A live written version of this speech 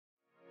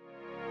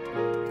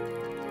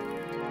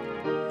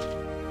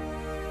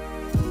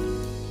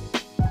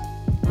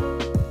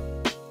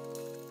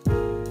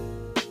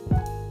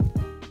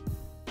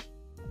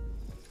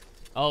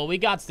Oh, we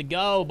got to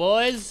go,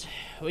 boys.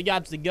 We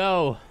got to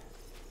go.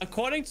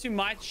 According to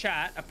my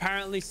chat,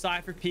 apparently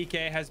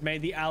SypherPK has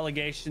made the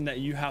allegation that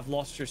you have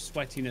lost your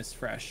sweatiness,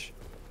 Fresh.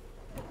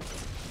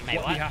 Mate,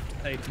 what do you have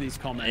to say to these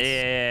comments?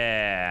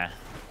 Yeah.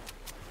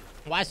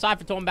 Why is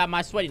Cypher talking about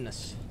my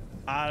sweatiness?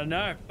 I don't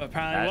know.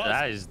 Apparently it was.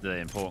 That is the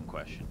important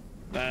question.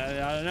 I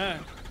don't know.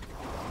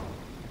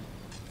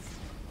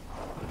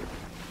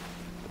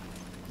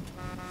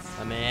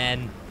 Oh,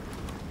 man.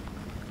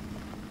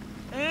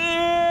 Is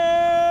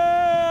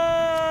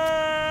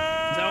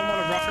that one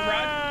a rocket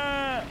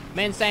ride?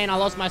 Man saying I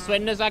lost my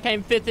sweatiness. I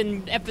came 5th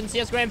in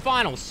FNCS Grand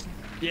Finals.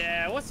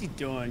 Yeah, what's he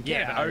doing?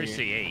 Get Yeah, out but of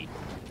here. OCE.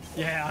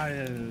 Yeah.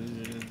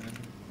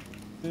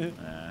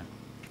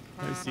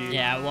 OCE.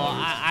 Yeah, well,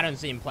 I don't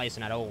see him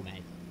placing at all,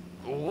 mate.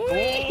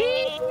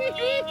 Hey,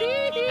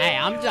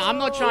 I'm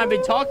not trying to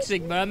be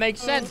toxic, but it makes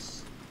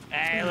sense.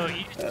 Hey, look,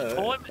 you just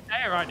call him a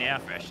day right now,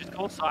 Fresh. Just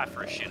call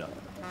Cypher a shitter.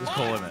 Just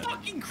call him it.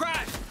 Fucking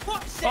crash!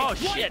 Oh,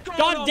 shit.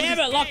 God damn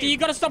it, Lucky, you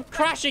gotta stop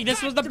crashing.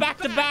 This was the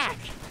back-to-back.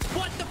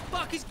 What the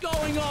fuck is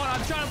going on?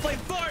 I'm trying to play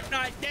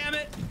Fortnite, damn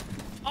it!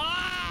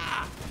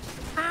 Ah!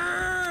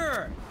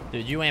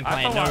 Dude, you ain't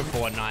playing no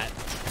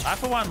Fortnite. I,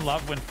 for one,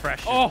 love when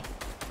Fresh. Oh,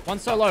 one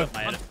so low.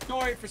 I'm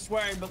sorry for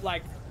swearing, but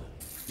like,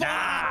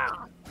 Nah.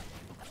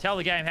 Tell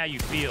the game how you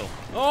feel.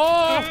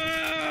 Oh!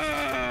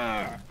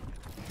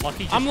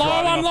 Lucky just I'm low,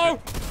 I'm low.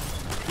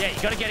 Yeah,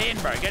 you gotta get in,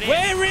 bro. Get in.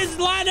 Where is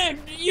Lennon?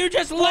 You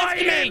just left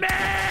me. What do you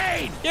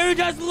mean? You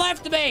just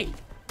left me.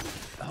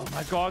 Oh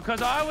my god,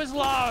 because I was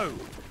low.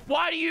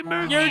 Why do you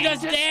move You me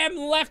just into... damn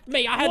left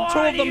me. I had Why two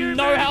of do them you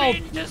no move health.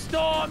 into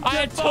Storm I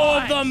had two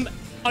of them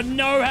on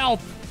no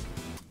health.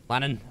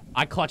 Lennon,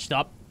 I clutched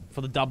up for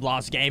the dub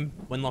last game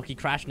when Lockie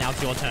crashed. Now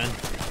it's your turn.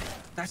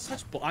 that's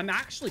such bull. I'm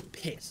actually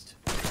pissed.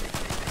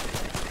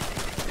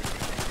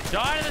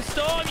 Die in the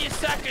storm, you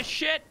sack of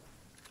shit.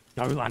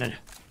 Go, Lennon.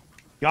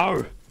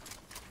 Go.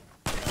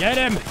 Get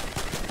him.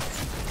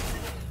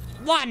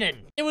 Lennon,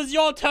 it was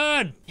your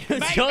turn.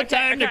 It's your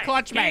turn to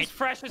clutch, mate. Here's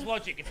Fresh's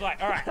logic. It's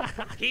like, all right,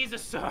 here's a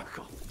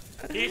circle.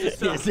 Here's a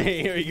circle.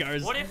 Here he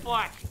goes. What if,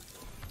 like,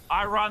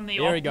 I run the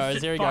Here he goes,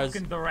 opposite here he goes.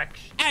 fucking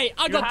direction? Hey,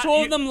 I got two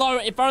of them low.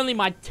 If only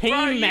my Bro, you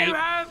teammate...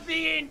 have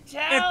the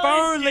intelligence. If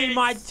only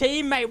my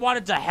teammate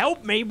wanted to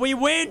help me, we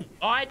win.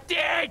 I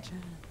did.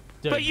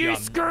 Dude, But you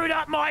screwed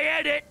up my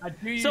edit,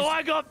 so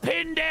I got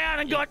pinned down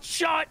and got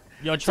shot.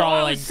 You're So I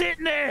trolling. was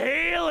sitting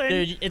there healing.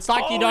 Dude, it's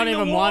like you don't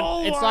even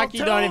want... It's like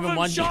you don't even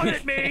want... Shot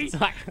at me,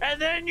 It's like...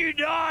 and then you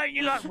die, and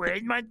you're like,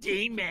 "Where's my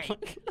teammate?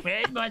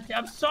 Where's my?"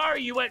 I'm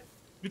sorry, you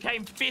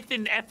became 5th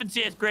in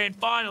FNCS Grand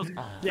Finals,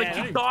 but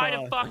you died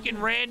to fucking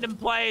random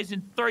players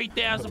in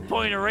 3,000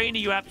 point arena.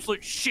 You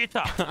absolute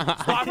shitter.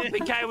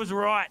 SypherPK was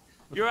right.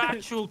 You're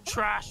actual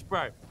trash,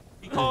 bro.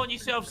 You calling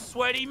yourself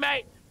sweaty,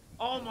 mate?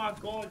 Oh my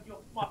god,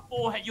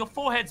 your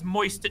forehead's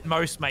moist at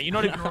most, mate. You're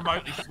not even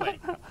remotely sweaty.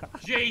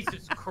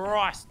 Jesus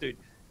Christ, dude.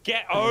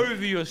 Get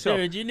over yourself.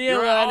 Dude, you need to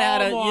learn how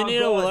to. You need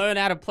to learn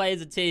how to play as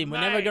a team.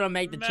 We're never gonna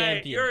make the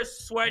champion. You're as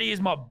sweaty as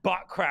my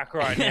butt crack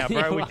right now,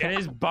 bro. And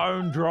it's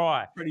bone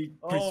dry. Pretty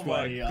Oh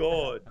sweaty. my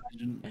god,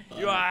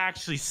 you are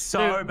actually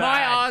so Dude, bad. my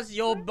ass,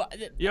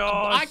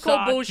 I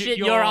call bullshit.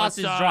 Your ass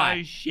is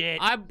dry. Shit.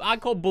 I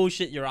call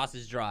bullshit. Your ass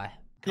is dry.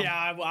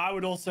 Yeah, I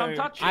would also.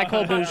 I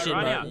call bullshit,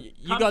 bro.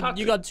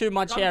 You got too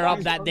much hair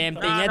up that damn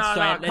thing. It's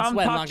sweating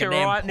like a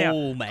damn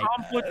pool, mate.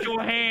 Come put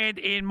your hand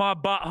in my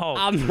butthole.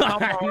 I'm not.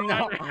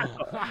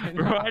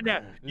 Right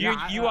now.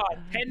 You are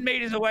 10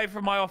 meters away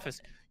from my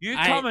office. You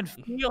come and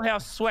feel how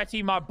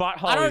sweaty my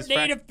butthole is. I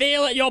don't need to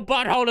feel it your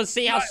butthole to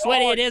see how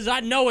sweaty it is. I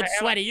know it's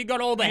sweaty. You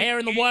got all the hair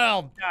in the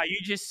world. No, you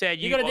just said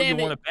you got a damn.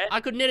 you want to bet.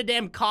 I could knit a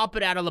damn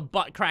carpet out of the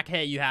butt crack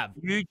hair you have.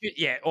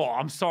 Yeah. Oh,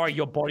 I'm sorry.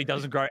 Your body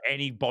doesn't grow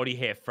any body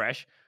hair,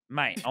 Fresh.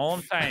 Mate, all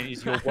I'm saying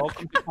is you're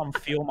welcome to come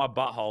feel my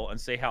butthole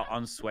and see how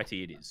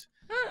unsweaty it is.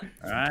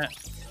 All right?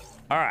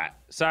 All right.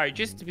 So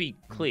just to be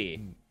clear,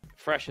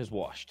 Fresh is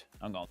washed.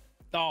 I'm gone.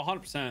 Oh,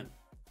 100%.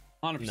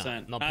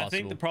 100%. Not I think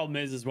possible. the problem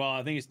is as well,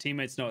 I think his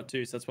teammates know it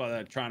too, so that's why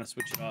they're trying to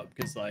switch it up,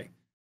 because like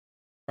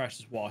Fresh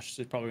is washed,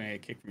 so he's probably gonna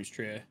get kicked from his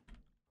trio.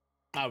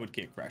 I would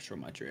kick Fresh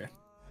from my trio.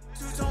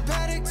 Took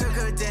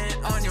a dent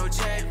on your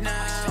check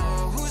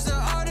now. Who's the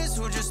artist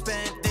who just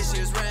spent this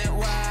year's rent?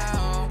 Wow.